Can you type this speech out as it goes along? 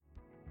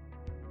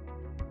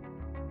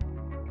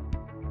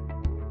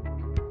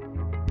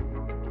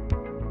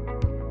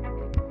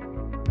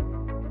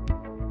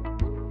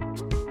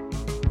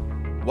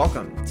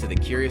Welcome to the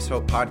Curious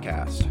Hope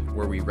Podcast,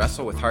 where we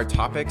wrestle with hard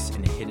topics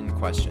and hidden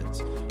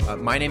questions.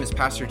 My name is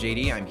Pastor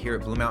JD. I'm here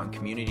at Blue Mountain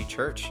Community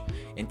Church,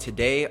 and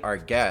today our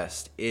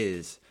guest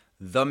is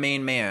the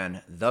main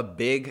man, the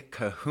big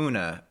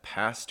kahuna,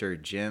 Pastor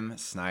Jim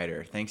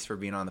Snyder. Thanks for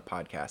being on the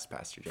podcast,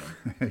 Pastor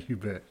Jim. You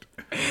bet.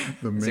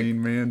 The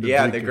main man.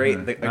 The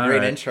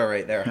great intro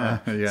right there, huh?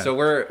 Yeah. So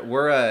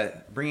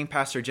we're bringing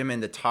Pastor Jim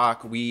in to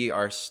talk. We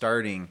are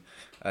starting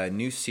a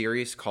new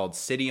series called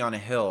City on a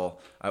Hill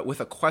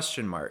with a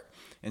question mark.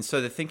 And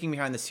so the thinking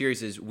behind the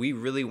series is we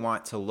really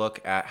want to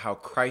look at how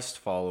Christ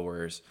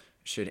followers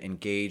should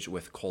engage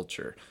with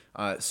culture.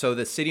 So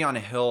the City on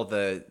a Hill,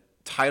 the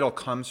title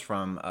comes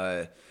from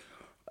a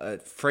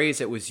phrase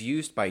that was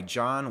used by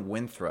John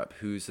Winthrop,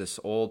 who's this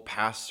old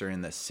pastor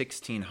in the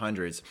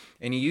 1600s.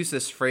 And he used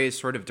this phrase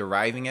sort of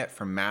deriving it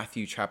from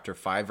Matthew chapter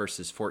 5,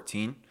 verses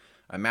 14.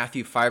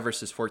 Matthew 5,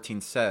 verses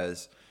 14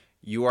 says,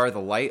 "You are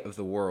the light of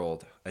the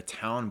world. A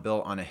town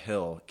built on a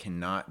hill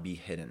cannot be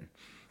hidden."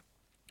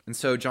 And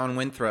so John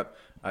Winthrop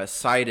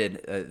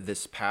cited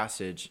this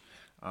passage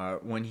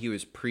when he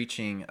was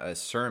preaching a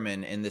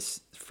sermon. And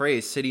this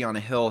phrase, city on a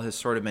hill, has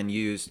sort of been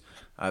used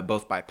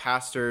both by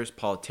pastors,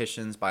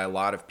 politicians, by a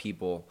lot of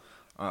people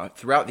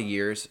throughout the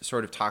years,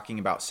 sort of talking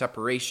about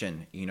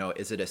separation. You know,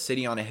 is it a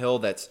city on a hill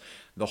that's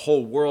the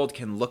whole world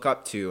can look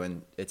up to?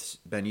 And it's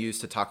been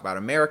used to talk about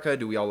America.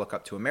 Do we all look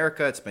up to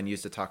America? It's been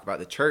used to talk about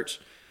the church.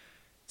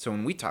 So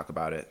when we talk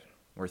about it,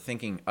 we're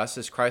thinking us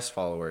as Christ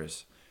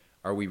followers,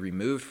 are we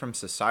removed from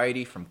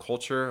society, from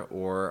culture,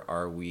 or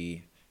are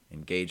we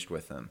engaged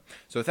with them?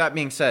 So with that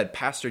being said,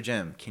 Pastor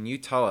Jim, can you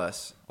tell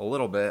us a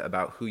little bit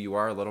about who you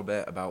are, a little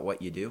bit about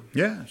what you do?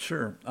 Yeah,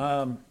 sure.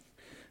 I'm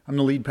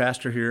the lead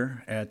pastor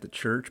here at the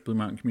church, Blue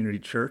Mountain Community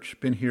Church.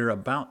 Been here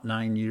about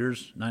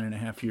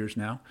 9.5 years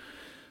now.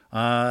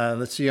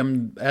 Let's see,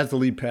 as the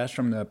lead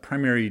pastor, I'm the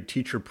primary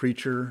teacher,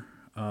 preacher,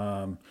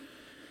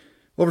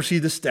 oversee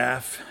the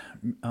staff.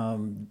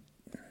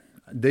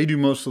 They do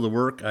most of the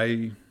work.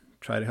 I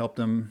try to help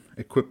them,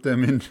 equip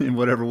them in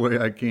whatever way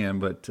I can.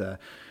 But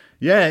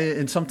yeah,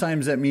 and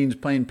sometimes that means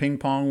playing ping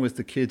pong with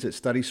the kids at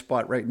Study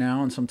Spot right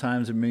now. And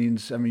sometimes it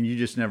means, you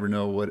just never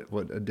know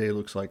what a day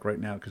looks like right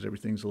now because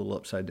everything's a little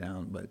upside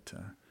down. But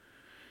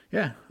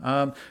yeah,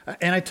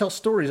 and I tell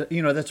stories.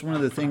 You know, that's one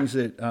of the things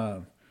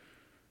that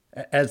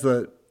as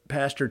the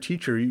pastor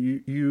teacher,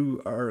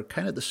 you are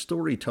kind of the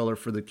storyteller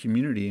for the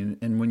community.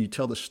 And when you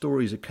tell the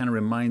stories, it kind of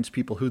reminds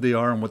people who they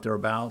are and what they're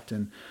about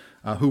and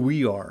who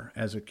we are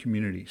as a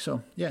community.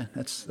 So yeah,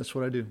 that's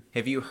what I do.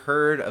 Have you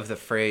heard of the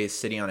phrase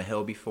city on a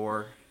hill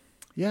before?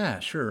 Yeah,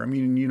 sure.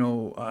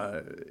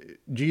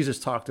 Jesus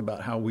talked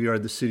about how we are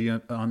the city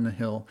on the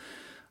hill.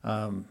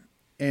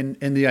 And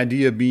the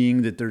idea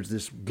being that there's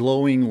this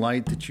glowing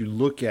light that you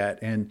look at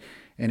and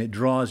it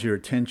draws your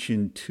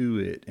attention to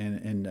it.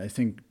 And I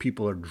think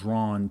people are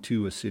drawn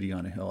to a city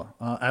on a hill.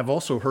 I've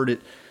also heard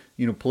it,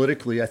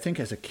 politically. I think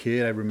as a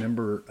kid, I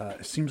remember,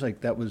 it seems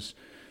like that was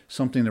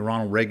something that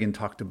Ronald Reagan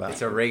talked about.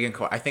 It's a Reagan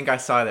quote. I think I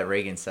saw that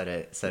Reagan said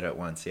it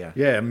once, yeah.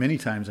 Yeah, many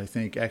times, I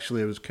think.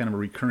 Actually, it was kind of a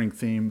recurring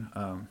theme.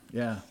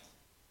 Yeah.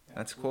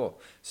 That's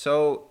cool.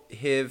 So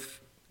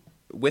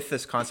with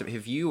this concept,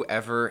 have you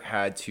ever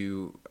had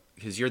to,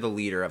 because you're the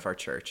leader of our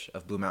church,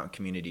 of Blue Mountain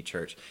Community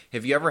Church,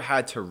 have you ever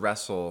had to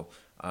wrestle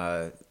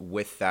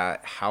with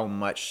that, how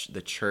much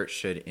the church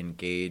should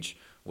engage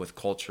with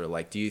culture?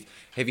 Like,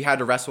 have you had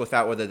to wrestle with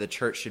that, whether the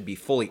church should be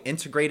fully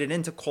integrated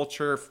into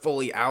culture,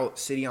 fully out,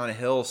 city on a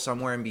hill,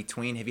 somewhere in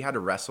between? Have you had to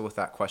wrestle with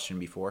that question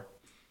before?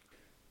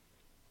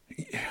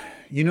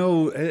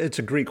 It's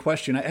a great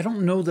question. I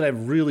don't know that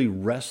I've really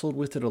wrestled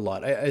with it a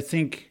lot. I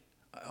think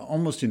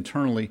almost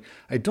internally,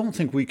 I don't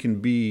think we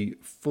can be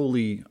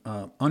fully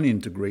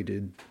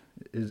unintegrated.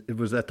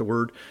 Was that the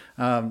word?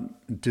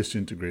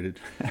 Disintegrated.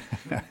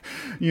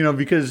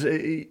 Because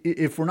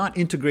if we're not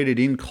integrated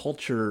in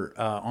culture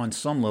on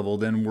some level,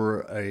 then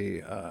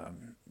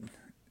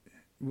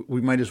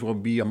we might as well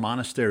be a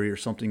monastery or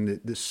something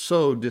that's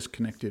so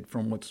disconnected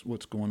from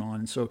what's going on.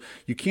 And so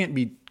you can't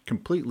be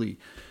completely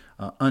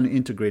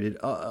unintegrated.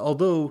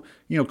 Although,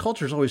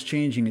 culture is always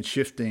changing and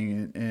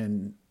shifting,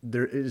 and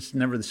it's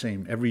never the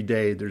same. Every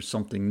day there's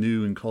something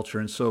new in culture.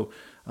 And so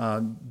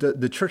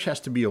the church has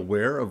to be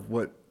aware of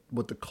what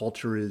the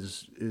culture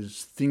is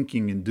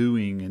thinking and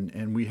doing,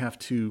 and we have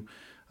to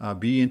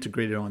be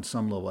integrated on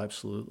some level,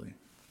 absolutely.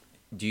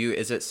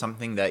 Is it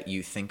something that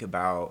you think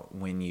about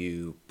when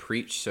you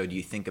preach? So do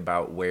you think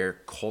about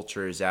where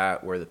culture is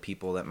at, where the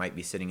people that might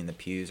be sitting in the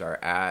pews are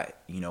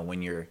at,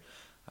 when you're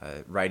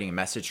writing a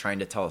message, trying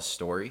to tell a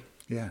story?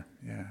 Yeah.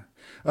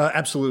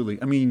 Absolutely.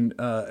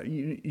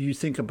 You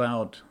think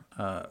about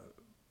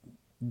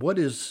what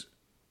is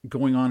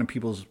going on in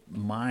people's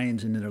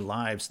minds and in their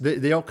lives.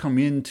 They all come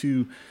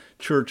into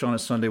church on a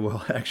Sunday.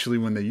 Well, actually,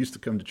 when they used to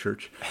come to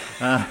church,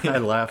 I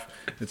laugh.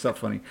 It's not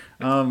funny.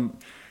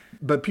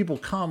 But people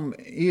come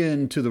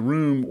into the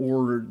room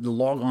or the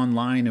log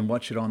online and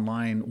watch it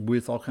online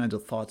with all kinds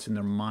of thoughts in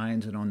their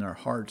minds and on their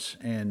hearts.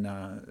 And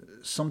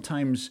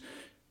sometimes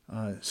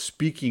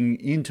speaking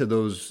into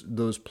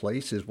those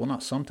places. Well,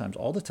 not sometimes,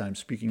 all the time,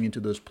 speaking into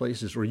those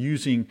places, or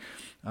using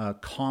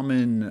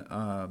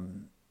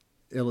common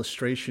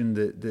illustration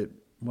that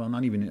well,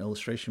 not even an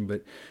illustration,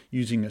 but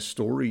using a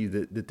story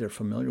that they're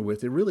familiar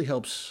with. It really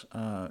helps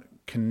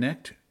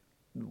connect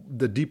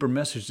the deeper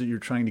message that you're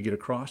trying to get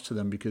across to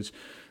them, because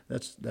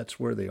that's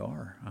where they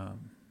are.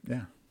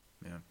 Yeah.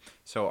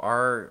 So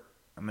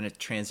I'm going to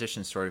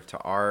transition sort of to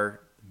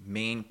our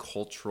main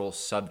cultural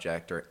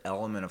subject or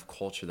element of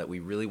culture that we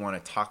really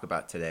want to talk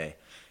about today.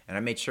 And I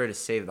made sure to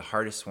save the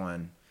hardest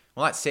one.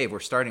 Well, not save. We're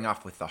starting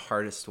off with the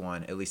hardest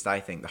one, at least I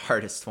think, the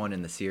hardest one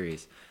in the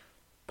series,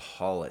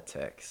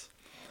 politics.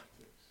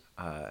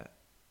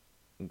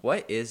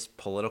 What is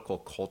political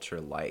culture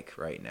like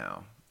right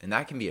now? And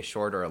that can be a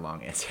short or a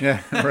long answer.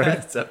 Yeah, right.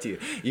 It's up to you.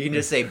 You can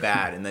just say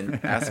bad and then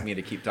ask me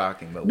to keep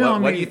talking. But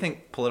what do you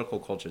think political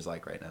culture is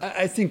like right now?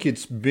 I think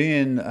it's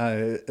been,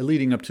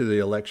 leading up to the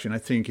election, I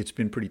think it's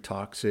been pretty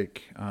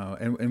toxic.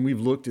 And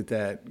we've looked at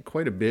that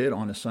quite a bit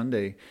on a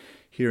Sunday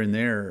here and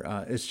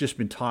there. It's just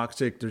been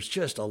toxic. There's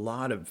just a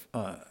lot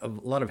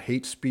of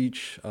hate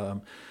speech.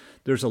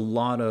 There's a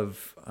lot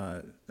of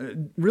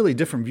really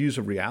different views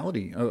of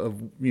reality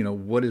of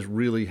what is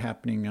really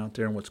happening out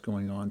there and what's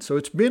going on. So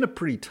it's been a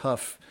pretty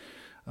tough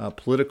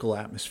political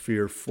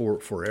atmosphere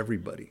for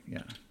everybody.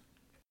 Yeah.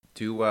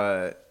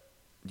 Do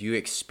you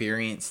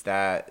experience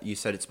that? You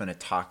said it's been a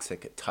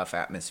toxic, tough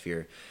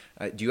atmosphere.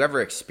 Do you ever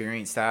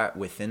experience that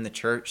within the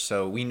church?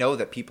 So we know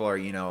that people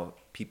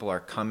are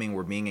coming.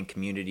 We're being in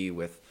community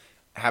with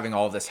having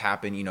all this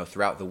happen,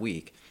 throughout the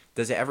week.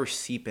 Does it ever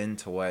seep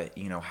into what,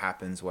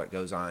 happens, what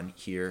goes on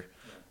here,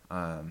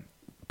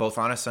 both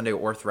on a Sunday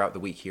or throughout the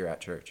week here at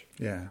church?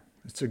 Yeah,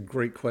 it's a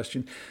great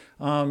question.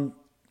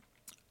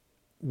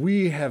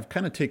 We have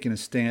kind of taken a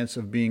stance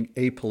of being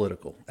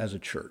apolitical as a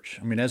church.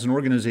 I mean, as an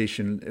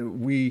organization,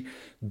 we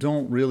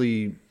don't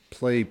really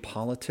play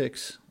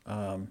politics.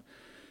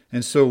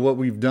 And so what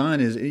we've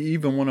done is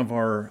even one of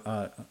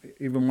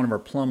our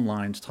plumb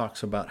lines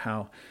talks about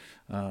how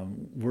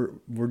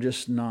we're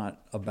just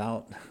not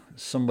about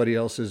somebody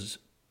else's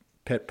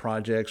pet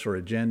projects or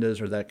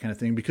agendas or that kind of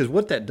thing. Because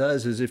what that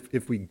does is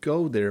if we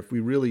go there, if we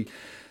really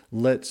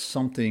let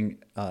something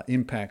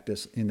impact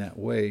us in that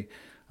way,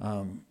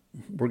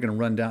 we're going to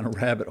run down a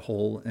rabbit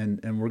hole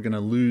and we're going to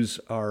lose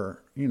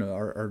our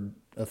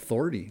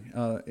authority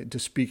to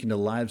speak into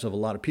the lives of a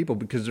lot of people,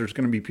 because there's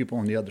going to be people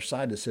on the other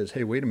side that says,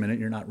 hey, wait a minute,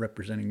 you're not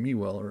representing me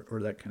well, or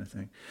that kind of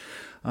thing.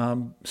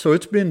 So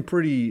it's been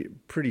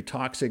pretty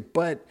toxic,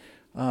 but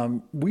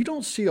we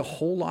don't see a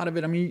whole lot of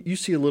it. I mean, you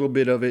see a little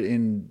bit of it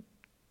in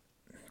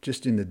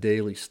the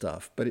daily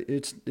stuff, but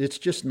it's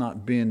just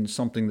not been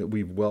something that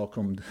we've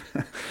welcomed,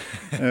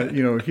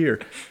 here.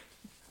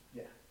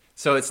 Yeah.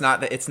 So it's not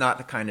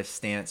the kind of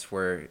stance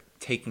where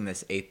taking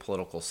this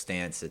apolitical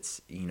stance, it's,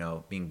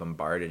 being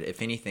bombarded.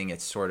 If anything,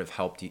 it's sort of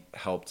helped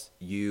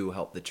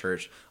the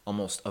church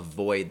almost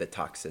avoid the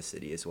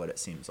toxicity, is what it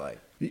seems like.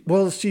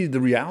 Well, see, the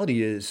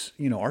reality is,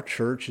 our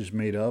church is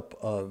made up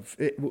of,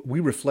 we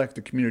reflect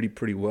the community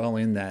pretty well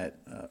in that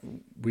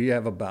we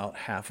have about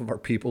half of our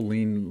people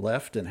lean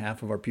left and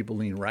half of our people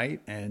lean right.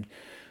 And,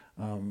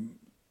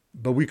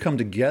 but we come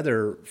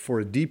together for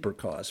a deeper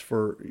cause,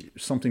 for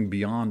something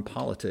beyond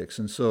politics.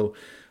 And so,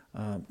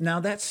 now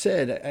that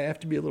said, I have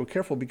to be a little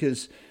careful,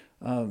 because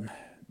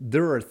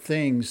there are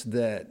things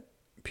that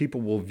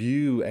people will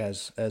view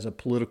as a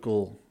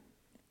political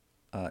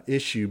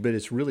issue, but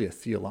it's really a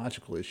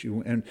theological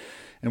issue, and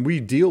we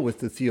deal with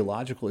the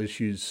theological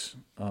issues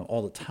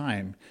all the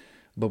time,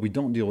 but we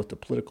don't deal with the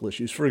political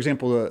issues. For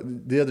example,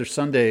 the other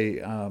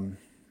Sunday,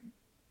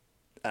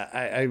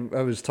 I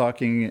was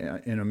talking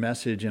in a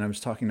message, and I was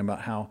talking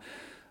about how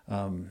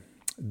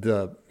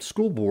the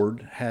school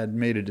board had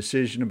made a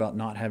decision about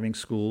not having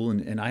school,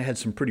 and I had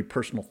some pretty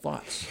personal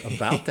thoughts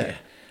about that.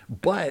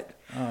 But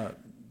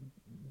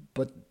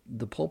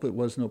the pulpit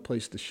was no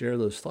place to share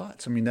those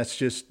thoughts. I mean, that's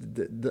just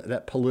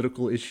that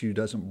political issue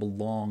doesn't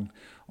belong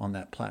on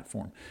that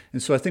platform.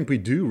 And so I think we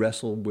do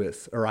wrestle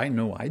with, or I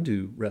know I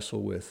do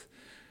wrestle with,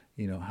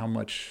 how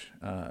much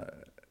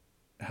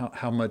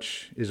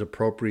is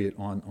appropriate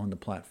on the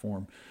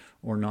platform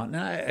or not. And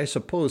I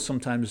suppose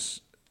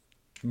sometimes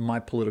my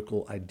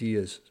political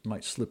ideas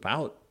might slip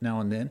out now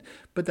and then,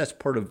 but that's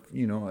part of,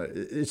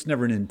 it's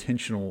never an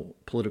intentional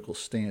political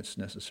stance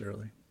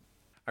necessarily.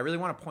 I really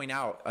want to point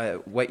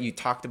out what you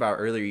talked about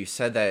earlier. You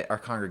said that our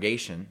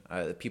congregation,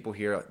 the people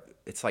here,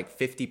 it's like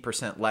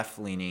 50%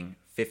 left-leaning,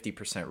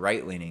 50%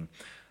 right-leaning.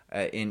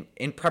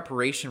 In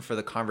preparation for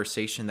the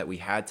conversation that we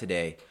had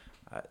today,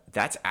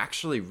 that's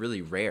actually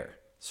really rare.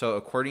 So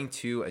according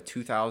to a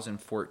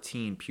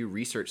 2014 Pew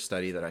Research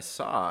study that I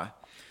saw,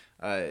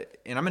 and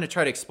I'm going to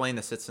try to explain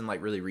this, it's in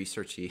like really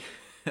researchy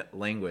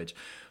language,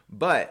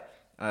 but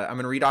I'm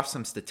going to read off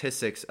some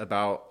statistics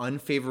about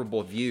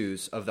unfavorable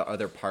views of the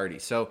other party.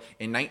 So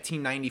in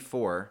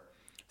 1994,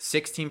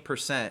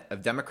 16%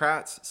 of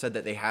Democrats said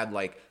that they had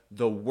like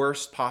the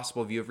worst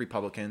possible view of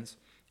Republicans,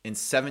 and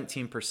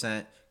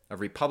 17% of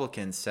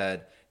Republicans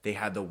said they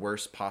had the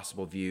worst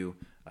possible view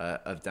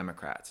of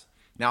Democrats.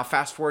 Now,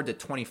 fast forward to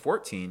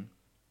 2014,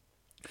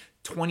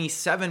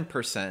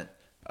 27%,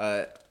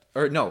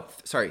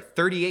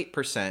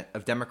 38%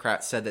 of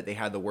Democrats said that they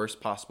had the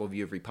worst possible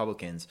view of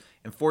Republicans,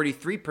 and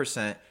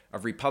 43%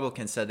 of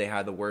Republicans said they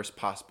had the worst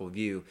possible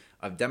view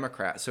of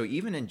Democrats. So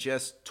even in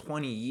just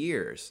 20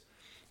 years,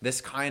 this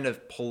kind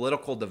of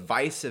political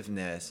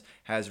divisiveness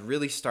has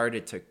really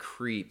started to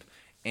creep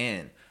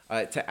in.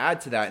 To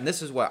add to that, and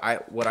this is what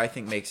I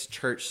think makes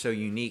church so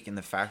unique in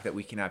the fact that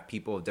we can have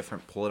people of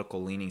different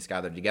political leanings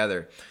gathered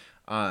together,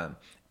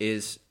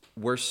 is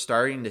we're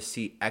starting to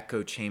see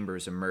echo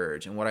chambers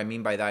emerge. And what I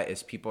mean by that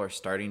is people are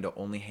starting to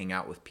only hang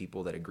out with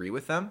people that agree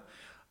with them.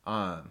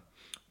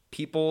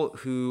 People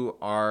who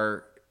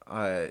are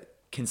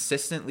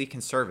consistently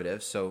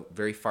conservative, so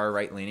very far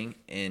right leaning,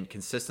 and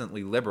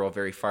consistently liberal,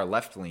 very far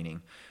left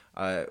leaning.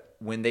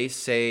 When they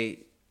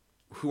say,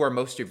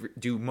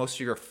 do most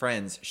of your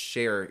friends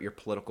share your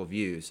political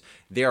views?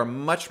 They are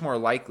much more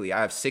likely.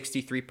 I have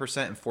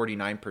 63% and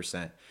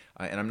 49%,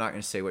 and I'm not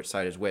going to say which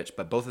side is which,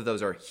 but both of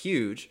those are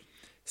huge.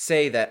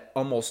 Say that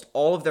almost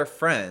all of their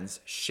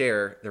friends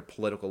share their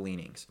political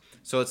leanings.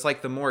 So it's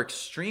like the more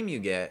extreme you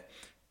get,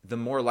 the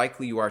more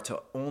likely you are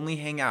to only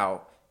hang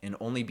out and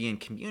only be in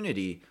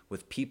community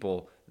with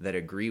people that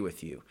agree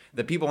with you.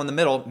 The people in the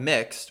middle,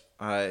 mixed,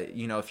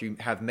 if you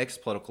have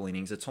mixed political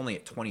leanings, it's only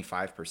at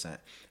 25%.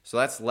 So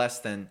that's less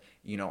than,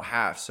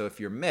 half. So if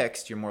you're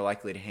mixed, you're more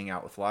likely to hang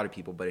out with a lot of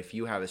people. But if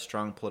you have a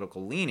strong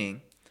political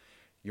leaning,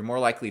 you're more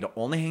likely to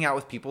only hang out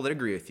with people that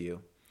agree with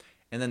you.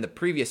 And then the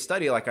previous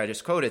study, like I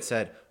just quoted,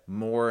 said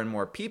more and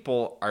more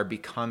people are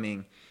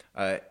becoming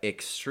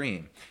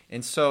extreme.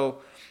 And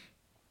so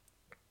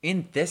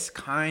in this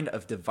kind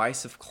of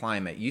divisive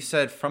climate, you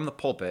said from the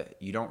pulpit,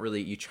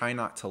 you try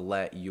not to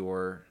let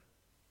your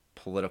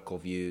political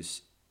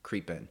views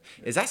creep in.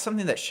 Is that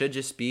something that should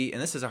just be,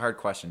 and this is a hard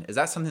question, is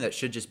that something that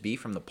should just be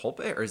from the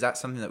pulpit, or is that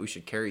something that we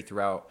should carry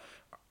throughout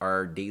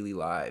our daily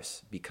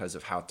lives because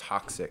of how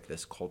toxic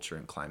this culture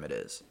and climate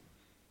is?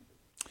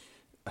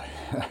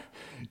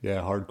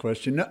 Yeah, hard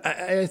question. No,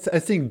 I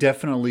think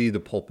definitely the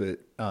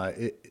pulpit.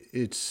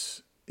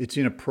 It's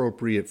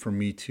inappropriate for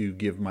me to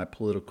give my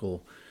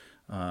political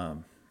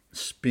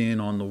spin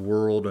on the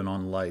world and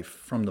on life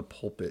from the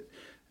pulpit.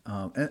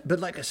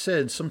 But like I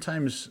said,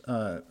 sometimes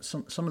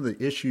some of the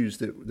issues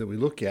that we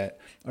look at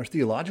are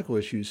theological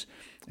issues,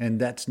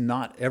 and that's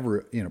not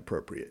ever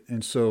inappropriate.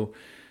 And so,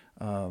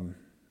 I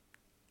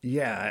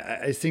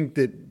think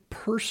that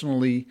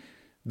personally,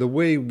 the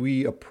way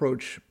we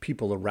approach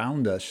people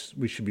around us,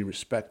 we should be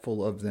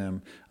respectful of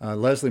them.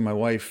 Leslie, my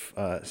wife,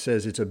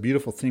 says it's a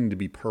beautiful thing to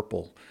be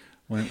purple.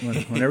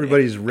 When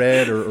everybody's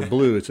red or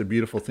blue, it's a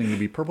beautiful thing to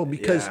be purple,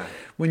 because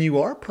when you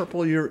are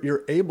purple,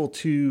 you're able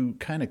to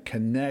kind of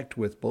connect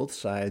with both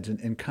sides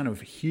and kind of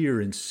hear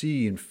and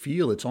see and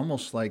feel. It's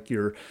almost like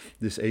you're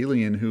this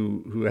alien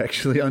who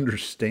actually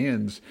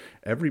understands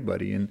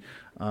everybody. And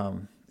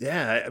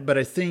but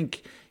I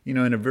think, in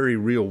a very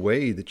real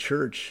way, the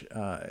church,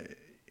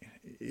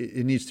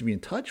 it needs to be in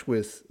touch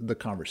with the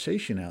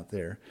conversation out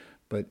there.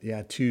 But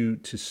to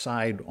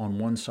side on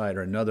one side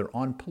or another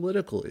on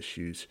political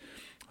issues,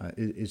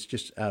 it's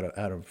just out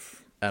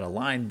of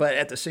line. But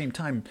at the same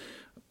time,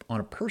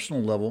 on a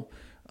personal level,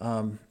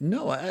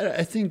 no,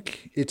 I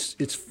think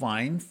it's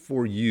fine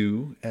for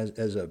you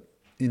as a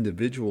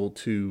individual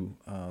to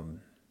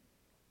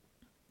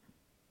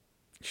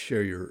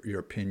share your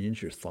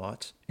opinions, your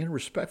thoughts in a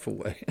respectful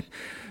way.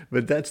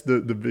 But that's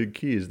the big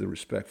key, is the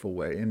respectful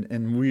way.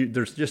 And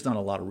there's just not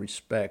a lot of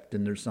respect,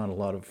 and there's not a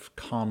lot of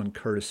common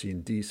courtesy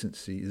and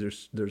decency.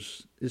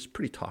 It's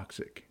pretty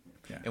toxic.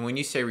 Yeah. And when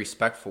you say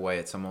respectful way,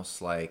 it's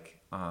almost like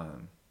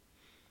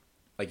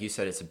you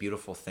said, it's a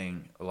beautiful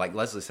thing. Like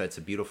Leslie said, it's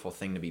a beautiful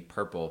thing to be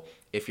purple.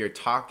 If you're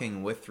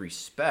talking with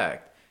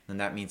respect, then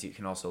that means you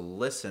can also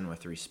listen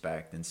with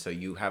respect. And so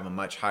you have a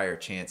much higher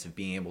chance of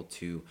being able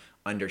to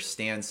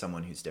understand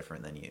someone who's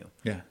different than you.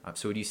 Yeah.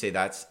 So would you say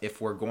that's, if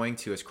we're going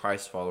to, as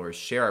Christ followers,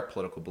 share our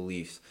political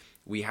beliefs,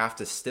 we have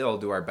to still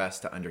do our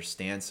best to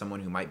understand someone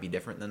who might be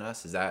different than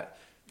us? Is that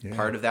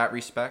part of that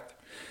respect?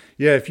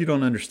 Yeah, if you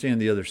don't understand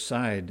the other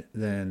side,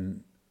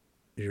 then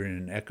you're in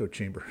an echo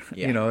chamber.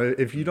 Yeah.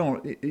 If you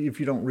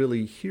don't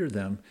really hear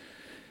them,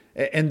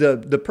 and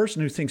the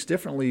person who thinks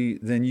differently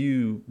than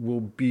you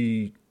will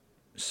be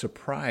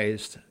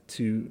surprised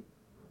to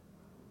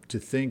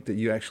think that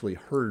you actually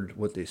heard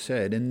what they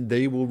said, and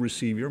they will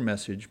receive your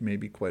message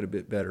maybe quite a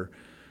bit better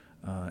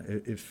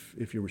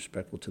if you're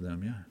respectful to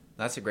them. Yeah.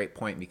 That's a great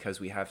point, because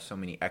we have so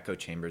many echo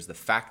chambers. The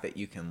fact that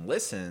you can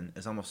listen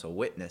is almost a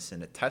witness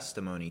and a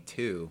testimony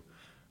too.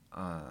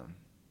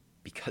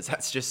 Because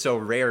that's just so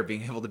rare,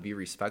 being able to be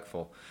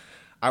respectful.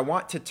 I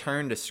want to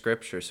turn to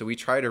Scripture. So we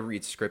try to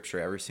read Scripture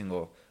every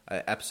single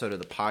episode of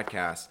the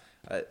podcast.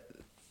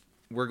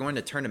 We're going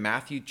to turn to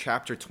Matthew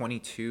chapter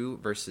 22,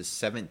 verses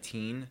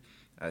 17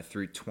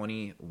 through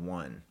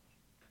 21.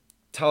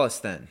 Tell us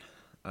then,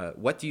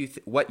 what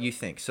you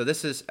think? So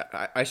this is,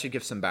 I should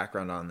give some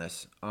background on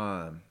this.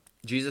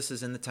 Jesus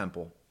is in the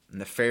temple. And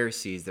the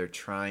Pharisees, they're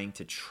trying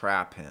to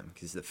trap him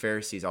because the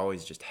Pharisees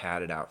always just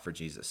had it out for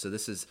Jesus. So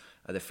this is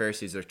the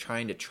Pharisees, they're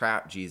trying to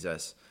trap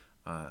Jesus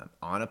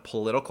on a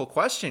political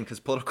question because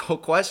political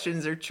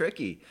questions are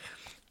tricky.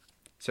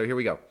 So here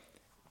we go.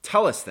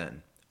 Tell us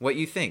then what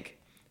you think.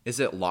 Is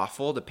it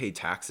lawful to pay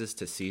taxes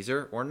to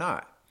Caesar or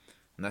not?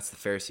 And that's the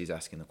Pharisees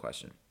asking the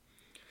question.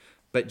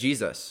 But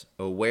Jesus,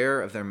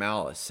 aware of their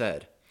malice,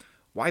 said,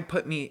 Why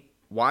put me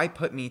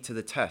to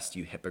the test,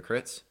 you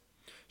hypocrites?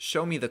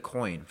 Show me the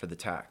coin for the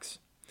tax.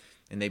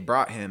 And they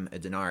brought him a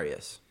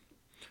denarius.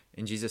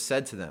 And Jesus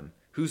said to them,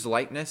 Whose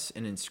likeness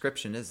and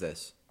inscription is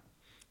this?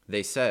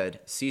 They said,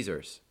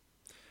 Caesar's.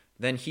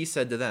 Then he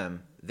said to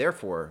them,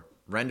 Therefore,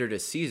 render to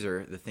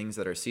Caesar the things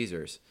that are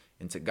Caesar's,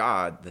 and to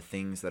God the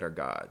things that are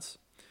God's.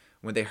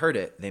 When they heard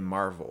it, they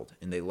marveled,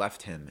 and they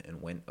left him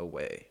and went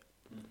away.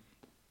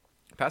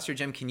 Pastor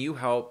Jim, can you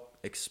help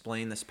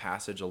explain this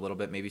passage a little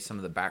bit, maybe some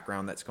of the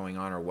background that's going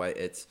on, or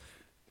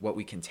what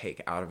we can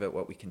take out of it,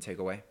 what we can take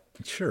away?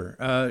 Sure.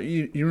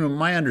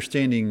 My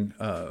understanding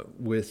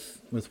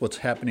with what's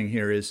happening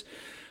here is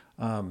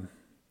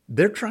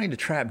they're trying to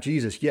trap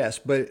Jesus, yes,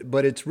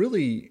 but it's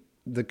really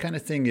the kind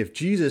of thing, if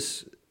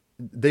Jesus,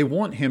 they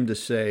want him to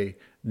say,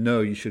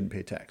 no, you shouldn't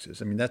pay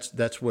taxes. I mean,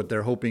 that's what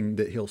they're hoping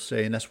that he'll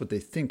say, and that's what they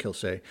think he'll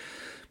say.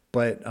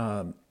 But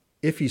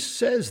if he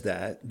says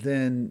that,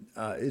 then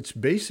it's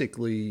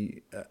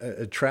basically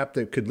a trap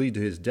that could lead to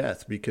his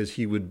death, because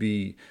he would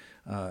be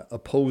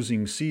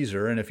opposing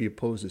Caesar. And if he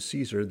opposes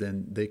Caesar,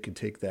 then they could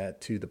take that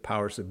to the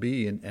powers that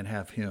be and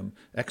have him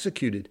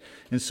executed.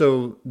 And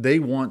so they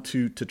want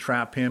to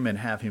trap him and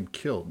have him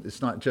killed.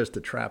 It's not just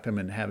to trap him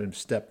and have him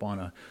step on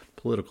a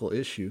political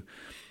issue.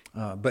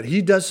 But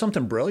he does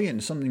something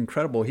brilliant, something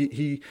incredible.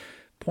 He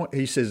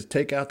says,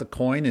 take out the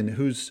coin and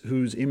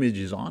whose image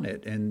is on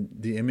it. And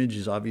the image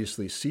is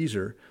obviously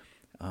Caesar.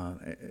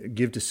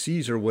 Give to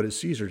Caesar what is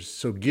Caesar's.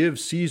 So give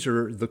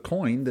Caesar the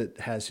coin that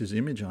has his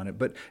image on it.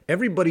 But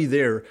everybody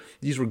there,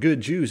 these were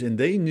good Jews, and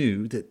they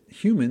knew that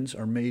humans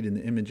are made in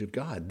the image of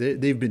God.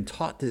 They've been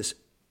taught this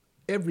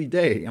every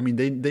day. I mean,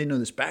 they know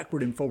this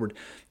backward and forward,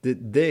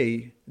 that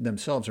they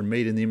themselves are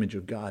made in the image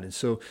of God. And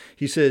so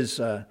he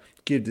says,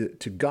 give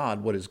to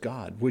God what is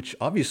God, which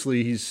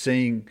obviously he's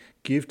saying,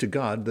 give to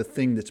God the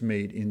thing that's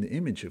made in the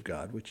image of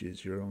God, which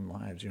is your own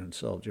lives, your own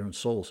selves, your own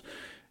souls.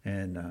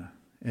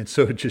 And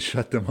so it just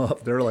shut them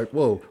up. They're like,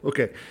 whoa,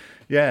 okay.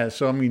 Yeah,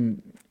 so I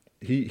mean,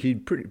 he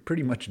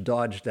pretty much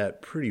dodged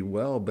that pretty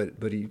well,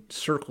 but he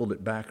circled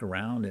it back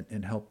around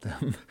and helped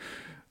them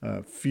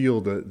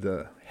feel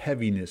the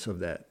heaviness of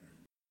that.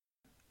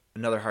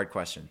 Another hard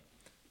question,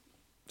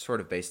 sort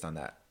of based on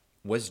that.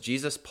 Was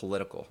Jesus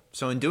political?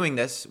 So in doing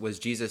this, was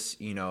Jesus,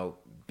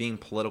 being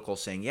political,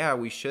 saying, yeah,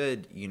 we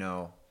should,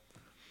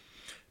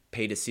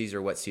 pay to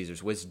Caesar what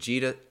Caesar's? Was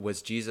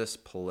Jesus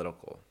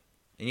political?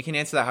 And you can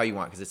answer that how you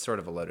want, because it's sort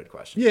of a loaded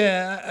question.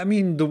 Yeah, I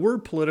mean, the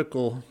word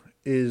political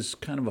is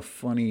kind of a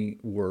funny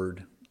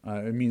word.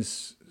 It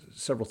means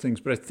several things,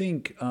 but I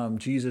think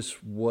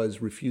Jesus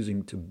was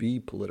refusing to be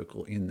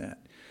political in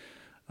that.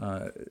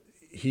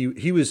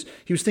 He was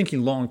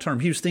thinking long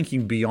term. He was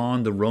thinking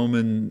beyond the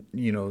Roman,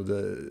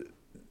 the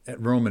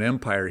Roman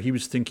Empire. He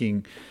was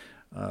thinking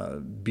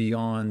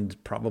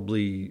beyond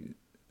probably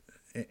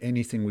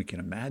anything we can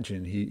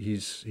imagine.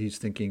 He's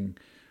thinking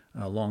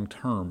long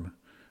term.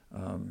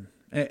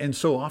 And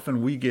so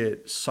often we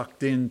get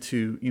sucked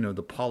into,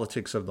 the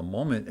politics of the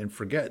moment and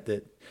forget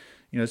that,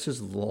 this is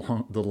the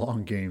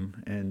long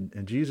game,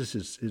 and Jesus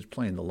is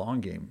playing the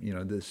long game.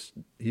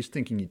 He's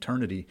thinking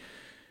eternity,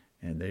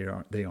 and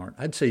they aren't.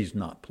 I'd say he's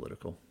not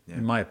political,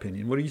 in my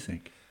opinion. What do you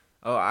think?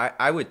 Oh,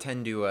 I would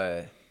tend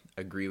to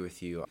agree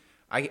with you.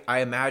 I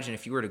imagine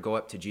if you were to go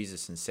up to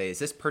Jesus and say, is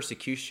this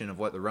persecution of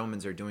what the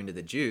Romans are doing to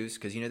the Jews?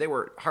 Because, they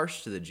were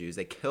harsh to the Jews.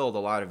 They killed a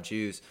lot of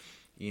Jews,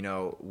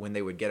 when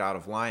they would get out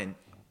of line.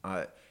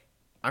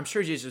 I'm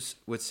sure Jesus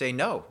would say,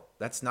 no,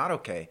 that's not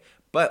okay.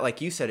 But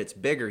like you said, it's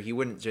bigger. He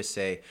wouldn't just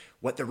say,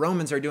 what the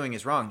Romans are doing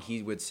is wrong.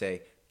 He would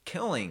say,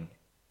 killing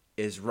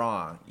is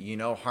wrong.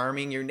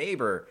 Harming your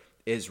neighbor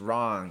is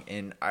wrong.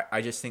 And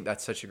I just think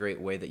that's such a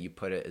great way that you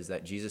put it, is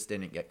that Jesus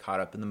didn't get caught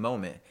up in the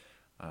moment,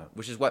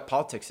 which is what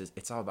politics is.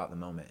 It's all about the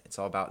moment. It's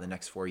all about the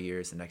next 4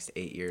 years, the next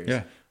 8 years.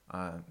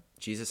 Yeah.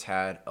 Jesus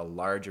had a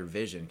larger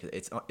vision, because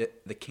it's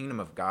the kingdom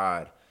of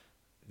God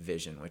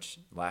vision, which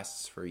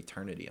lasts for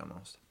eternity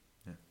almost.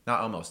 Yeah. Not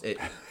almost. It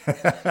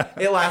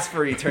lasts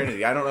for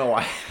eternity. I don't know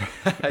why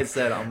I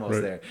said almost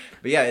right there.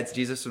 But yeah,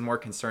 Jesus was more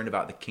concerned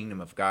about the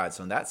kingdom of God.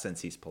 So in that sense,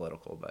 he's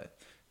political. But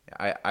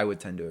I would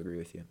tend to agree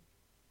with you.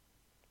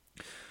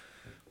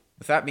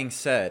 With that being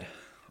said,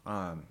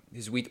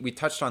 we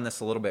touched on this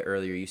a little bit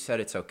earlier. You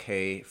said it's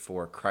okay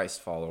for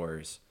Christ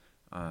followers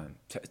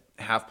to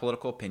have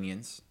political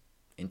opinions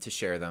and to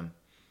share them.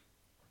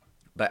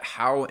 But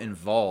how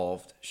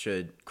involved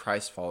should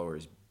Christ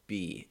followers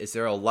be? Is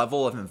there a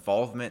level of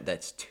involvement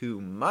that's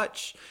too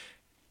much?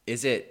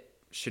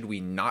 Should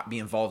we not be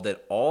involved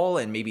at all?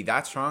 And maybe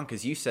that's wrong,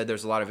 because you said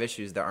there's a lot of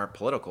issues that aren't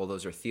political.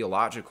 Those are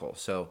theological.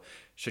 So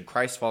should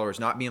Christ followers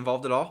not be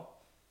involved at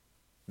all?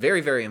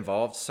 very, very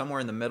involved, somewhere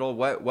in the middle.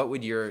 What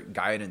would your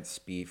guidance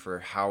be for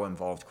how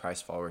involved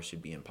Christ followers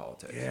should be in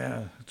politics?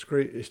 Yeah, it's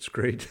great. It's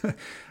great.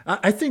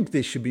 I think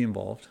they should be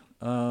involved.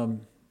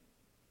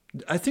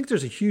 I think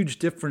there's a huge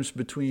difference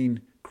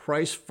between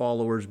Christ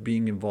followers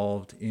being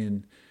involved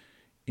in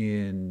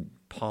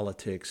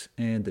politics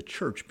and the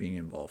church being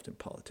involved in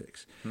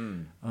politics.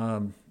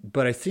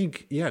 But I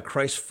think,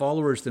 Christ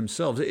followers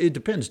themselves, it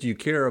depends. Do you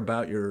care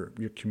about your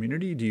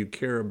community? Do you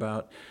care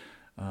about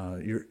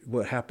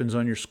what happens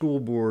on your school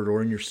board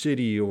or in your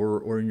city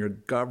or in your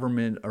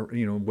government, or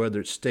whether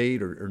it's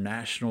state or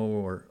national?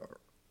 Or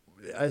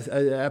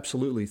I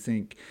absolutely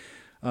think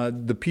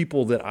the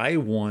people that I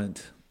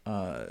want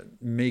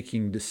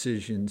making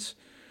decisions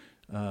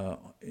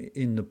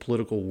in the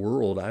political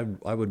world,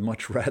 I would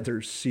much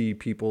rather see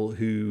people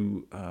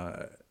who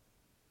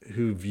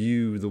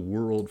view the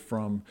world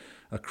from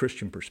a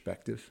Christian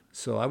perspective.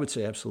 So I would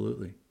say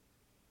absolutely.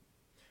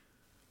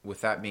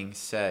 With that being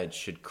said,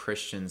 should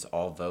Christians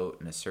all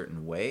vote in a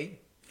certain way?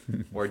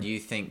 Or do you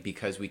think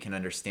because we can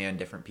understand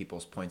different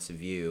people's points of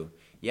view,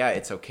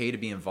 it's okay to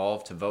be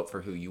involved to vote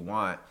for who you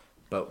want,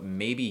 but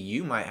maybe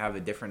you might have a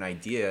different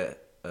idea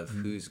of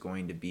who's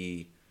going to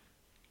be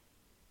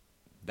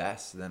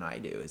best than I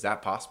do? Is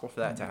that possible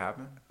for that to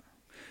happen?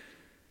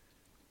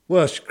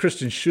 Well,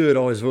 Christians should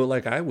always vote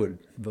like I would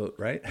vote,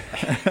 right?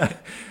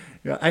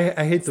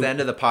 I hate the end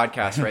of the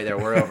podcast right there.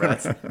 We're over.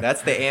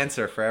 That's the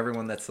answer for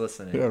everyone that's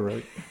listening. Yeah,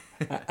 right.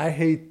 I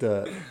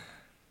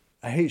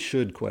hate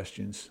should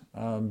questions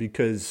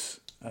because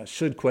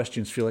should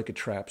questions feel like a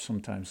trap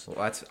sometimes.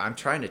 Well, I'm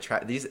trying to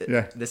trap these.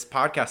 Yeah. This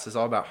podcast is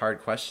all about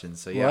hard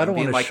questions. So I don't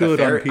want to should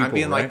on people. I'm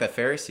being right? like the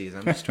Pharisees.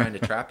 I'm just trying to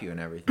trap you in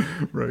everything.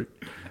 Right.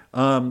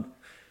 And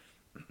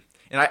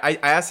I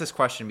asked this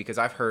question because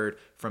I've heard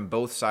from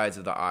both sides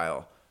of the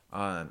aisle.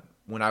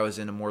 When I was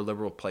in a more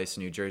liberal place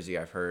in New Jersey,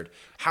 I've heard,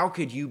 how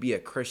could you be a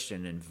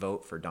Christian and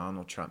vote for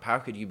Donald Trump? How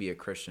could you be a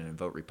Christian and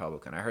vote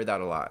Republican? I heard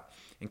that a lot.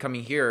 And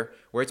coming here,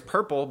 where it's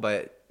purple,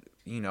 but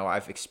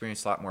I've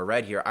experienced a lot more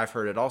red here, I've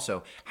heard it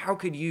also. How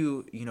could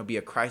you, be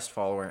a Christ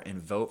follower and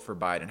vote for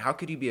Biden? How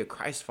could you be a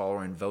Christ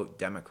follower and vote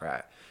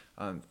Democrat?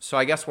 So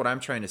I guess what I'm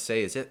trying to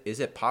say is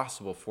it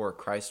possible for a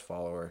Christ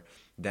follower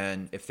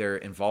then, if they're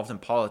involved in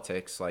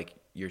politics, like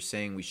you're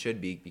saying we should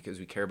be because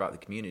we care about the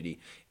community,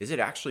 is it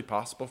actually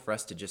possible for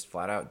us to just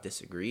flat out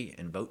disagree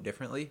and vote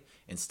differently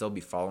and still be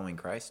following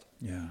Christ?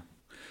 Yeah.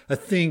 I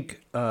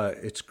think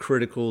it's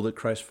critical that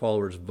Christ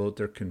followers vote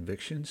their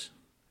convictions.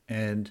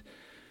 And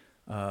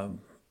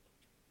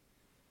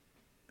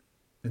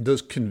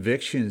those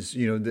convictions,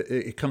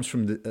 it comes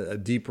from a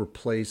deeper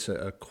place,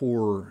 a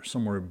core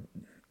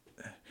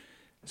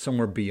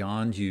somewhere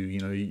beyond you.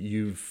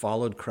 You've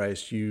followed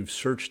Christ, you've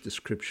searched the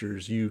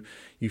scriptures, you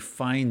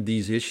find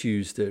these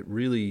issues that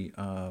really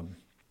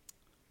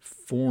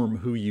form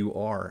who you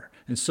are.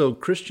 And so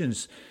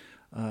Christians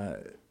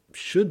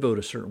should vote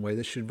a certain way.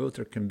 They should vote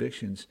their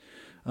convictions.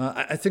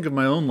 I think of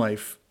my own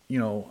life,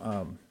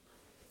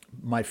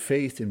 my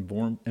faith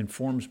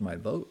informs my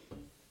vote.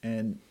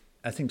 And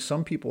I think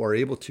some people are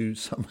able to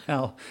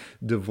somehow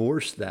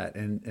divorce that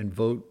and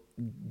vote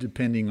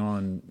depending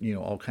on,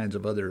 all kinds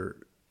of other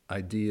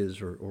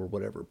ideas or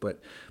whatever, but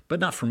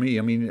not for me.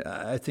 I mean,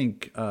 I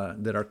think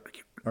that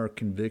our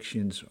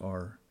convictions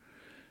are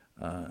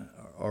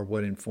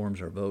what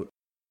informs our vote.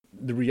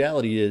 The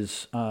reality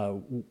is,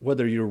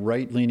 whether you're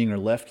right-leaning or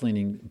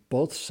left-leaning,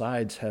 both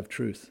sides have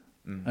truth.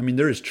 Mm-hmm. I mean,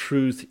 there is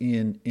truth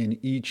in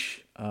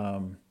each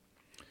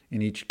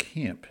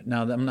camp.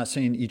 Now, I'm not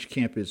saying each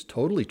camp is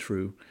totally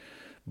true,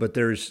 but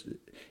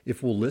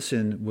if we'll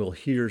listen, we'll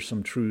hear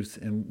some truth,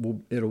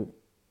 and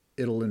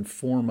it'll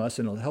inform us,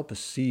 and it'll help us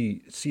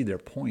see their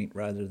point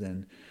rather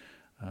than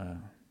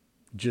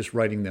just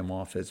writing them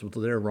off as, well,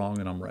 they're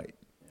wrong and I'm right.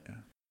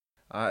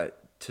 Yeah.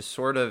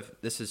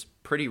 This is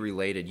pretty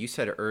related. You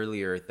said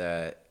earlier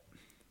that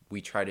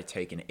we try to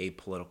take an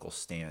apolitical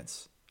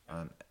stance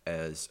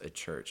as a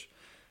church.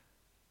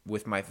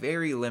 With my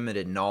very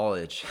limited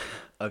knowledge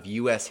of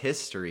U.S.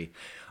 history,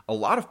 a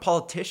lot of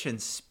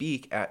politicians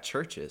speak at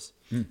churches.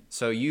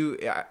 So you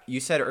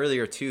said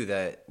earlier too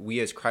that we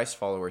as Christ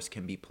followers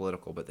can be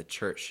political, but the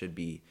church should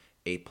be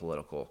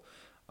apolitical.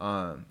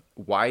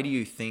 Why do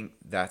you think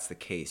that's the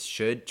case?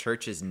 Should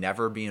churches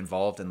never be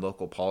involved in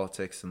local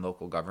politics and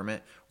local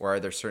government, or are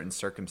there certain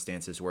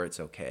circumstances where it's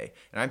okay?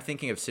 And I'm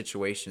thinking of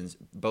situations,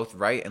 both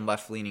right and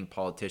left-leaning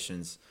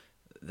politicians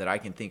that I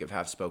can think of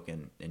have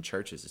spoken in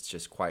churches. It's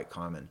just quite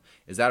common.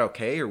 Is that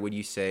okay, or would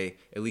you say,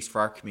 at least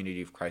for our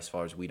community of Christ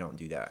followers, we don't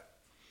do that?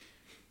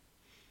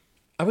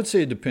 I would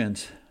say it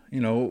depends.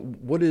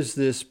 What is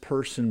this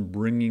person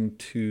bringing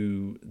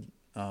to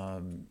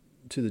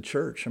the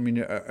church? I mean,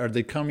 are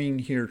they coming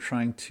here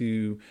trying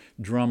to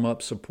drum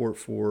up support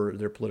for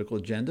their political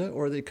agenda,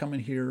 or are they coming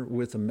here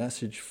with a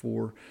message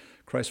for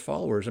Christ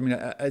followers? I mean,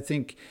 I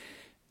think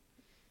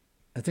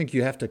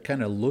you have to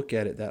kind of look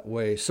at it that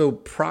way. So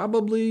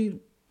probably,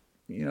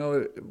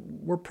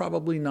 we're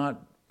probably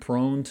not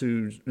prone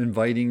to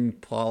inviting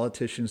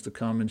politicians to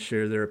come and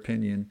share their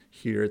opinion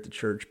here at the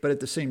church. But at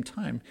the same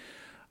time,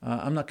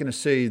 I'm not going to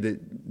say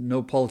that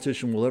no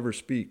politician will ever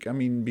speak. I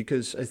mean,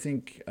 because I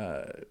think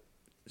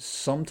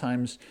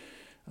sometimes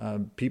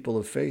people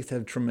of faith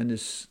have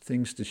tremendous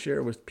things to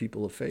share with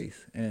people of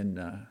faith,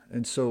 and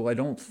so I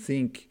don't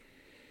think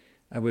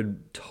I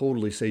would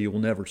totally say you will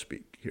never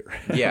speak here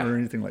or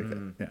anything like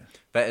that. Yeah.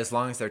 But as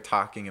long as they're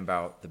talking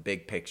about the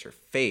big picture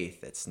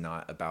faith, it's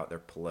not about their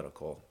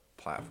political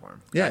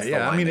platform. Yeah,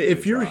 yeah. I mean,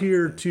 if you're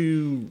here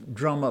to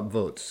drum up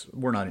votes,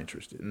 we're not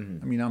interested.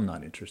 I mean, I'm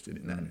not interested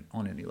in that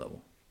on any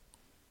level.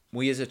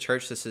 We as a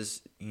church, this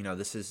is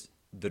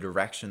the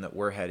direction that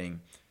we're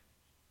heading.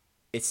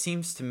 It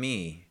seems to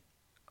me,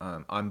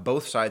 on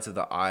both sides of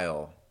the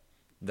aisle,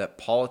 that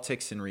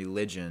politics and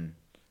religion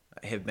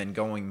have been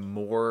going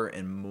more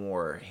and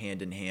more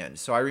hand in hand.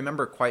 So I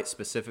remember quite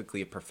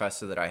specifically a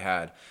professor that I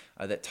had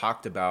that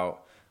talked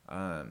about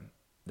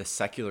the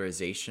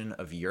secularization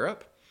of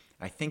Europe.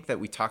 I think that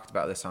we talked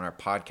about this on our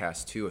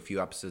podcast too a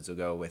few episodes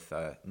ago with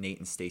Nate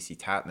and Stacy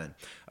Tapman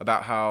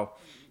about how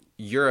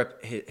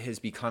Europe has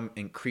become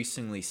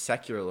increasingly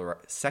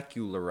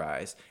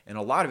secularized, and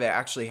a lot of it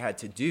actually had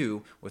to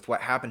do with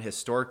what happened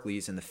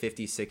historically in the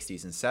 50s,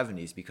 60s, and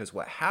 70s, because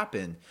what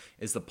happened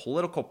is the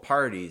political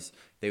parties,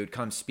 they would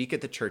come speak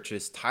at the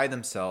churches, tie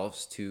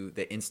themselves to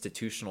the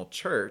institutional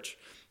church,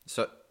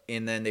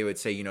 and then they would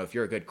say, if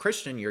you're a good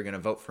Christian, you're going to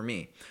vote for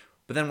me.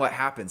 But then what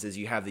happens is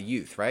you have the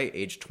youth, right,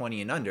 age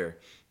 20 and under.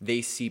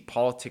 They see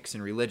politics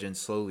and religion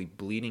slowly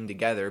bleeding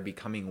together,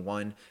 becoming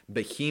one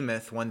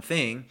behemoth, one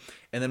thing.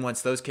 And then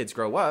once those kids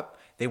grow up,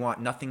 they want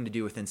nothing to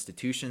do with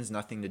institutions,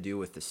 nothing to do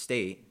with the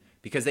state,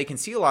 because they can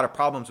see a lot of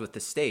problems with the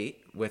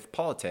state, with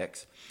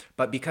politics.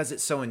 But because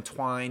it's so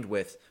entwined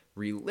with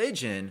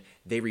religion,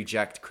 they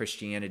reject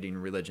Christianity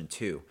and religion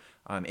too.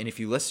 And if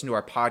you listen to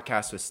our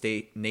podcast with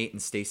Nate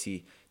and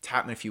Stacy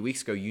Tapman a few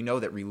weeks ago, you know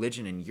that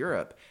religion in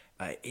Europe,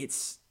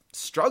 it's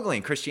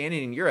struggling.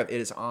 Christianity in Europe,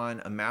 it is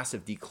on a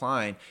massive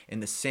decline,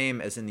 and the same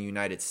as in the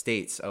United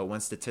States.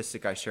 One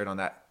statistic I shared on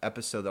that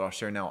episode that I'll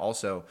share now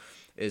also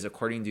is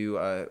according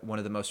to one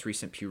of the most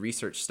recent Pew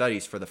Research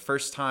studies, for the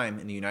first time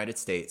in the United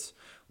States,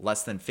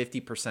 less than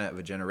 50% of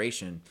a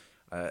generation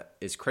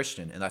is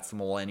Christian, and that's the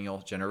millennial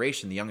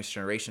generation. The youngest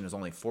generation is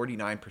only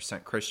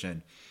 49% Christian,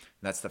 and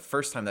that's the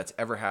first time that's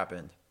ever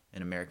happened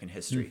in American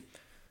history.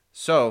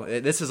 So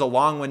this is a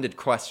long-winded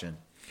question.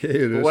 It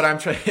is. What I'm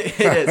trying, it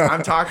is.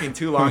 I'm talking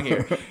too long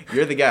here.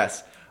 You're the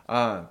guest.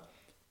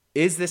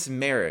 Is this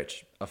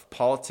marriage of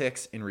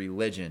politics and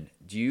religion?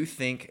 Do you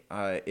think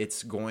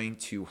it's going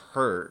to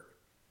hurt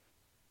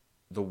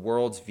the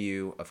world's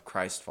view of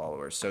Christ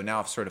followers? So now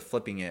I'm sort of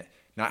flipping it.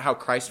 Not how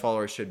Christ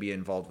followers should be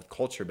involved with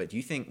culture, but do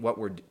you think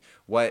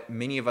what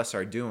many of us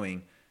are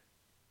doing,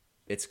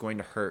 it's going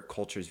to hurt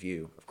culture's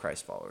view of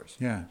Christ followers?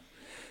 Yeah.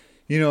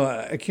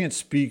 I can't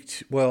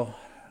speak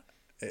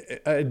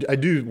I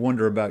do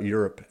wonder about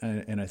Europe,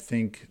 and I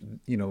think,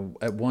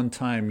 at one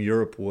time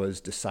Europe was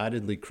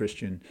decidedly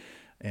Christian,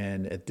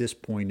 and at this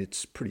point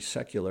it's pretty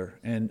secular.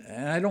 And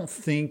I don't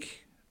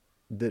think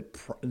that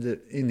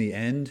in the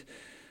end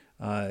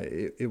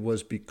it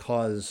was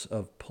because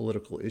of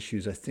political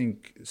issues. I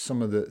think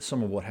some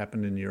of what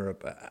happened in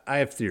Europe, I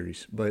have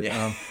theories, but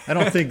I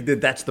don't think that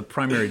that's the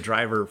primary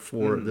driver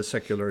for the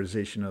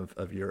secularization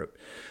of Europe.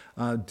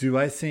 Do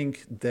I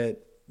think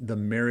that the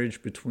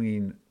marriage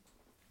between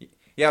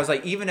I was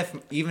like, even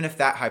if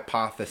that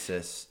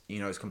hypothesis,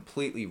 is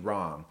completely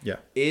wrong,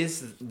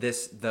 is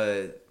this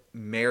the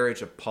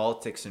marriage of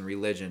politics and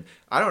religion?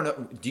 I don't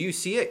know. Do you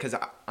see it? Because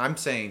I'm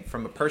saying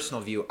from a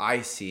personal view,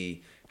 I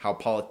see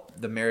how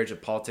the marriage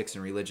of politics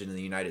and religion in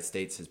the United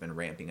States has been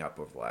ramping up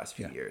over the last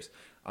few years.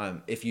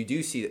 If you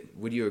do see it,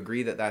 would you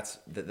agree that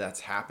that's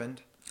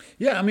happened?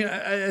 Yeah, I mean,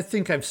 I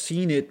think I've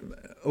seen it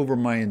over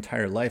my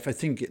entire life. I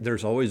think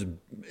there's always,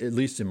 at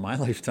least in my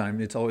lifetime,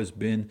 it's always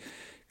been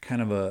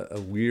kind of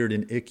a weird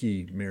and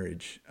icky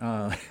marriage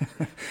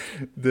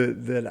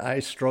that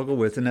I struggle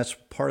with. And that's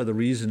part of the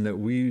reason that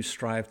we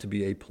strive to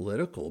be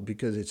apolitical,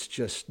 because it's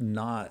just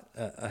not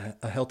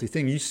a healthy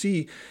thing. You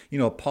see,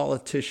 a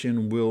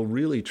politician will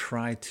really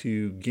try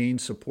to gain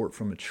support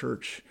from a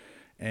church,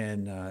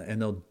 and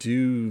they'll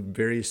do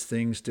various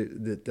things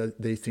that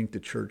they think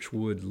the church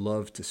would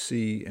love to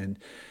see,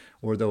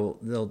 or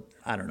they'll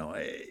I don't know.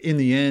 In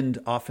the end,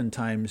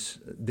 oftentimes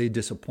they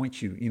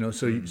disappoint you.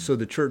 So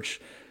the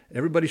church,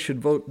 everybody should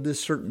vote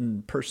this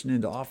certain person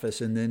into office,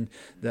 and then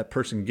that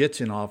person gets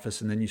in office,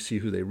 and then you see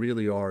who they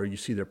really are. You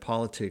see their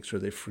politics, or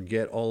they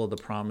forget all of the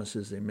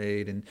promises they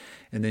made, and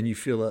then you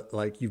feel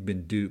like you've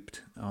been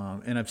duped.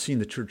 And I've seen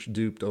the church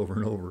duped over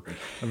and over.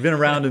 I've been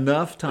around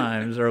enough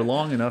times, or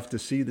long enough, to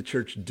see the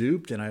church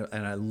duped, and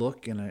I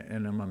look and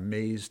I'm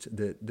amazed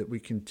that we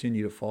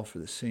continue to fall for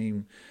the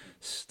same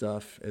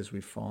stuff as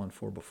we've fallen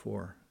for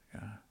before.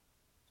 Yeah.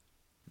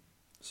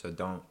 So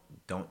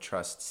don't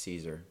trust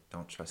Caesar.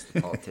 Don't trust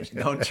the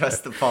politicians. Don't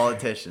trust the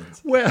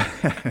politicians. Well,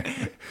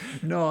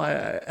 no,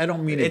 I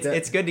don't mean it.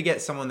 It's good to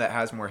get someone that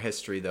has more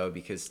history, though,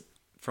 because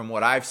from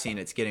what I've seen,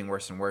 it's getting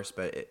worse and worse.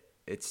 But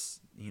it's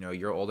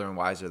you're older and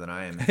wiser than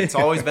I am. It's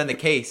always been the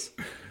case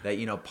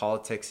that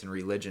politics and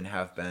religion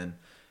have been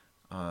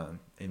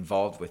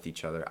involved with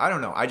each other. I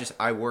don't know.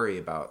 I worry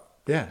about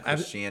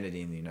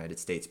Christianity in the United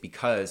States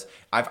because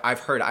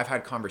I've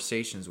had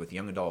conversations with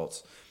young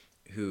adults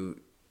who,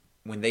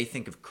 when they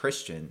think of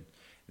Christian,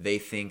 they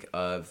think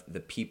of the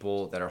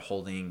people that are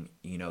holding,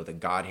 the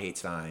God hate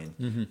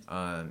sign,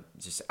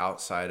 just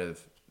outside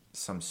of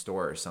some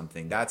store or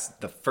something. That's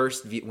the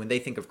first view. When they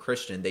think of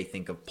Christian, they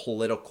think of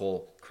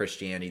political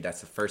Christianity.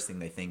 That's the first thing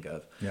they think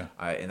of. Yeah.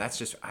 And that's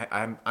just,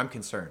 I'm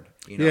concerned.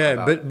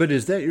 But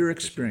is that your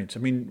experience? I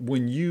mean,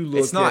 when you look,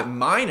 it's not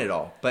mine at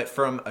all, but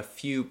from a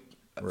few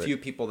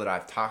people that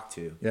I've talked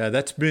to. Yeah,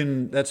 that's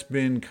been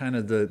kind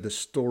of the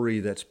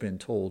story that's been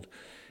told,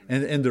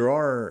 and there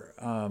are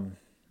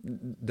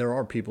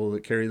people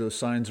that carry those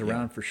signs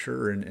around for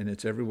sure, and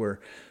it's everywhere.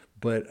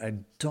 But I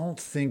don't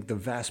think the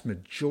vast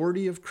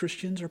majority of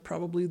Christians are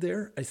probably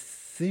there. I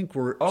think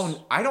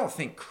I don't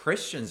think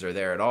Christians are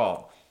there at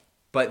all.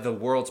 But the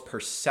world's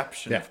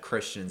perception of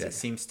Christians, it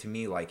seems to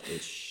me like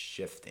it's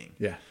shifting.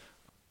 Yeah.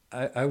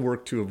 I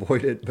work to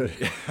avoid it, but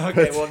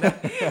okay,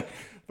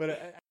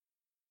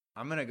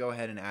 I'm going to go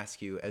ahead and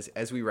ask you,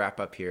 as we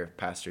wrap up here,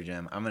 Pastor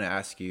Jim, I'm going to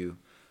ask you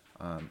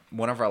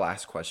one of our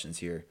last questions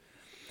here.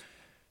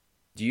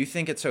 Do you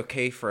think it's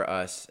okay for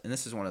us, and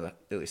this is at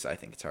least I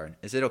think it's hard,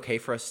 is it okay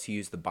for us to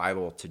use the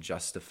Bible to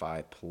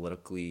justify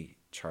politically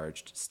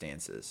charged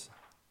stances?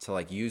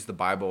 To use the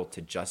Bible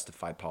to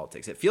justify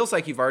politics? It feels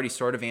like you've already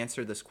sort of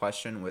answered this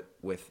question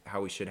with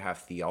how we should have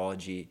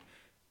theology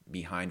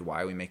behind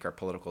why we make our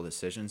political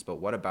decisions, but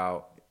what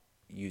about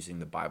using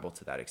the Bible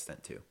to that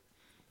extent too?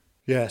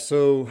 Yeah,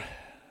 so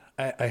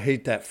I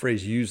hate that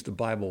phrase, use the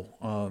Bible,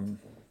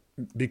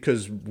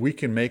 because we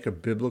can make a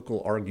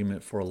biblical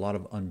argument for a lot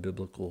of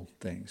unbiblical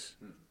things.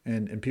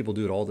 And people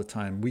do it all the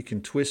time. We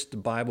can twist the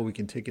Bible. We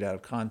can take it out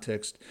of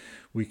context.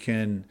 We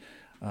can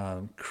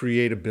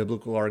create a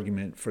biblical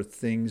argument for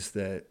things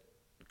that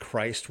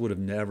Christ would have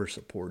never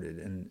supported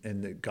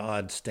and that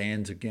God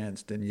stands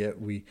against. And yet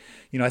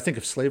I think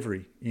of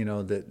slavery,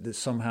 that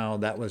somehow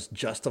that was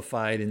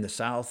justified in the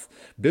South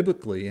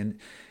biblically. And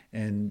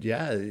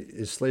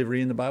is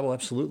slavery in the Bible?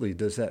 Absolutely.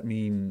 Does that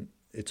mean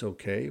it's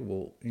okay?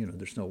 Well,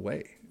 there's no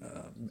way.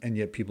 And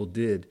yet people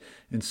did.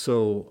 And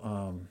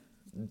so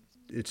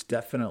it's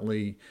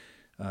definitely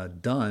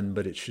done,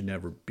 but it should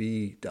never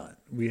be done.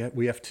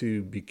 We have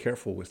to be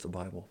careful with the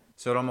Bible.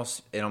 So it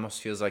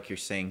almost feels like you're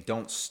saying,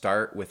 don't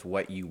start with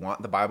what you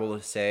want the Bible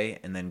to say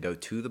and then go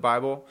to the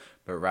Bible,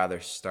 but rather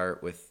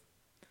start with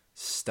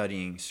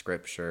studying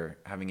Scripture,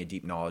 having a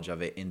deep knowledge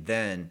of it, and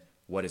then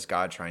what is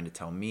God trying to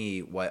tell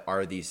me? What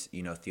are these,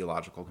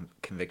 theological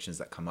convictions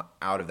that come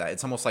out of that?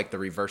 It's almost like the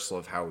reversal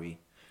of how we...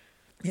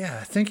 Yeah,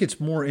 I think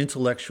it's more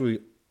intellectually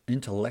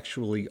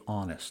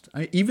honest.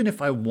 Even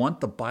if I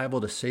want the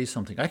Bible to say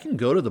something, I can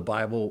go to the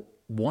Bible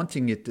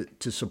wanting it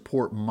to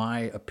support my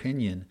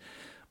opinion.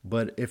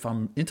 But if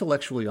I'm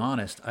intellectually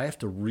honest, I have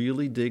to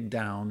really dig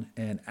down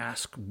and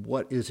ask,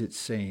 what is it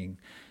saying?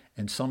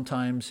 And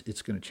sometimes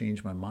it's going to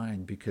change my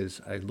mind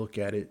because I look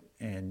at it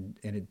and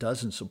it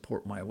doesn't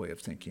support my way of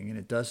thinking, and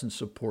it doesn't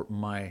support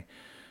my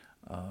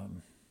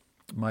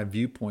my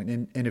viewpoint.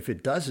 And if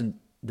it doesn't,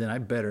 then I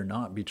better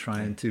not be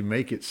trying to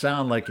make it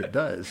sound like it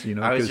does.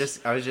 I was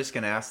just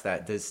going to ask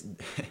that.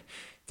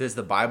 Does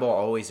the Bible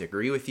always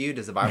agree with you?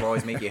 Does the Bible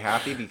always make you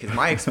happy? Because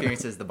my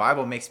experience is the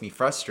Bible makes me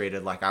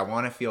frustrated. Like I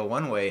want to feel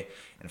one way,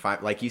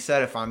 and like you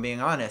said, if I'm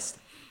being honest,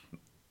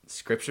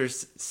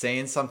 Scripture's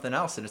saying something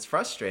else, and it's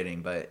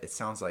frustrating. But it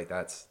sounds like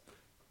that's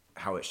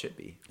how it should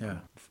be.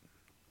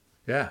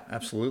 Yeah,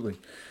 absolutely.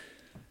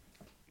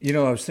 I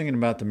was thinking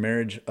about the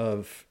marriage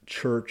of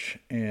church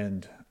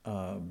and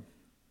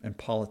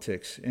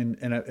politics, and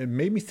it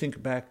made me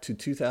think back to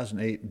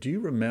 2008. Do you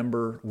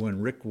remember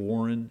when Rick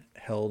Warren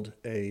held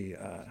the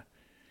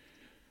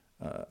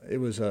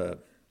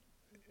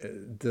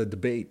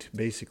debate,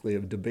 basically a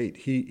debate?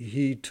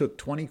 He took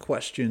 20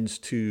 questions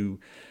to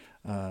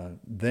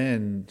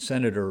then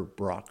Senator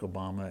Barack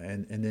Obama,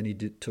 and then he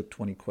took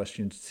 20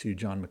 questions to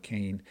John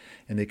McCain,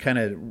 and they kind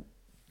of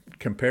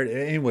compared.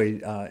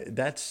 Anyway,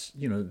 that's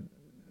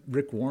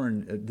Rick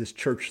Warren, this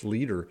church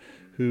leader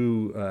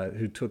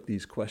who took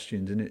these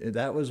questions, and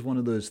that was one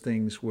of those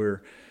things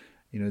where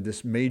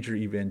this major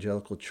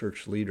evangelical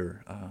church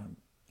leader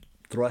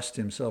thrust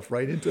himself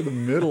right into the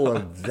middle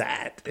of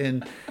that,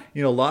 and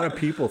a lot of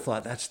people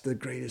thought that's the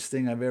greatest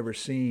thing I've ever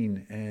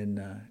seen,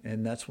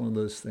 and that's one of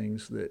those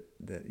things that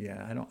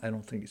I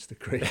don't think it's the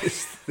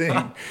greatest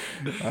thing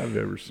I've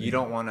ever seen. You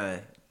don't want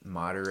to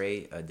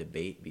moderate a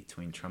debate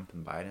between Trump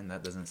and Biden?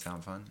 That doesn't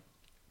sound fun.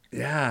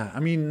 Yeah,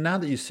 I mean, now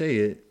that you say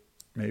it,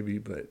 maybe,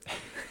 but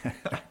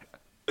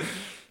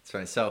it's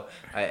funny. So,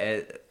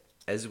 and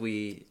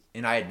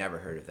I had never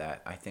heard of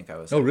that. I think I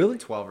was really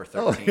 12 or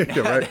 13.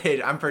 Oh,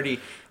 right. I'm pretty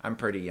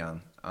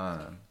young.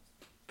 But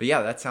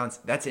yeah,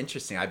 that's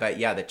interesting. I bet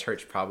the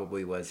church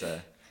probably was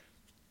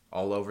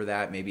all over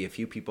that. Maybe a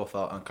few people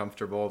felt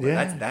uncomfortable,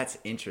 but that's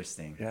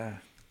interesting. Yeah.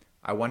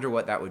 I wonder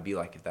what that would be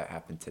like if that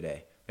happened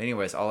today.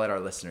 Anyways, I'll let our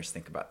listeners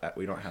think about that.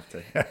 We don't have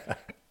to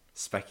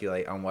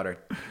speculate on what are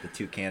the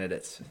two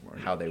candidates,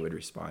 how they would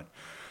respond.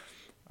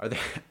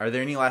 Are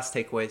there any last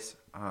takeaways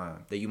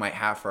that you might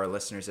have for our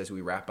listeners as we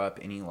wrap up?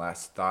 Any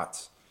last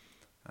thoughts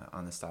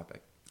on this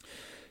topic?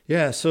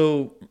 Yeah,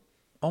 so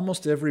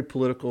almost every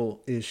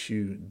political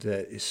issue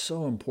that is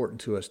so important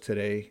to us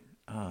today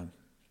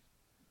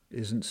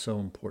isn't so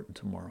important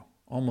tomorrow.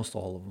 Almost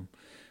all of them.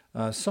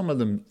 Some of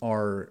them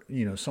are,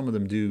 some of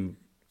them do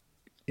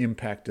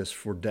impact us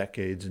for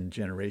decades and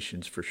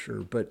generations for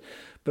sure. But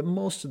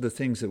most of the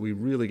things that we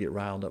really get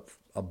riled up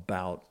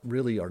about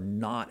really are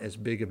not as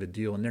big of a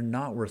deal, and they're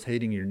not worth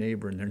hating your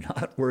neighbor, and they're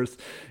not worth,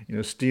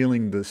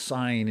 stealing the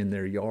sign in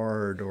their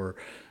yard or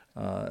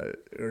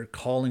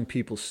calling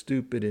people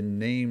stupid in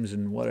names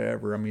and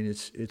whatever. I mean,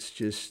 it's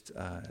just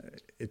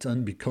it's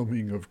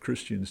unbecoming of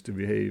Christians to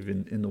behave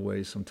in the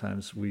way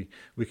sometimes we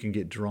can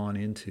get drawn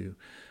into.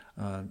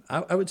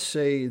 I would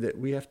say that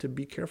we have to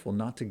be careful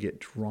not to get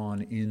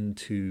drawn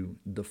into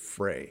the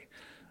fray,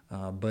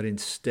 but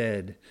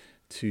instead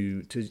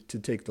to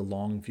take the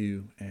long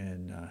view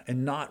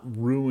and not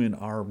ruin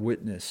our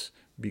witness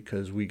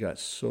because we got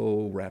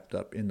so wrapped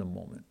up in the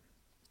moment.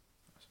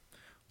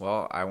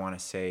 Well, I want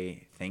to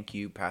say thank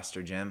you,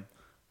 Pastor Jim,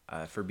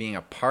 for being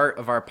a part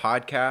of our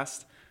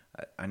podcast.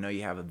 I know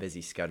you have a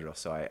busy schedule,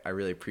 so I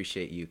really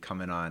appreciate you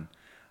coming on.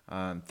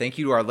 Thank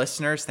you to our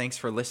listeners. Thanks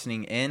for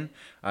listening in.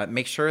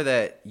 Make sure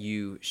that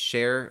you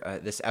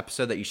share this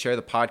episode, that you share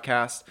the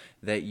podcast,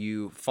 that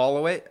you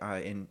follow it.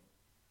 In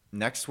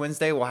next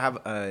Wednesday, we'll have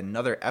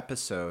another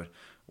episode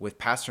with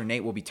Pastor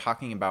Nate. We'll be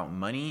talking about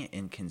money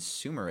and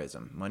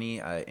consumerism, money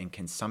and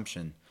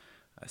consumption,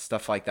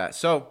 stuff like that.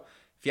 So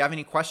if you have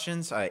any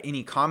questions,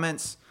 any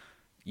comments,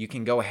 you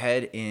can go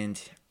ahead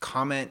and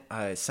comment,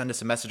 send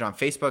us a message on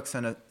Facebook,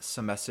 send us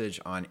a message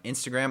on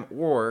Instagram,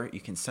 or you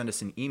can send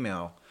us an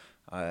email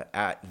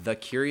at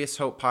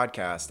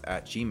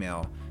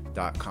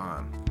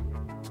thecuriousHopePodcast@gmail.com.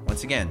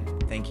 Once again,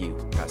 thank you,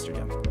 Pastor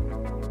Jim.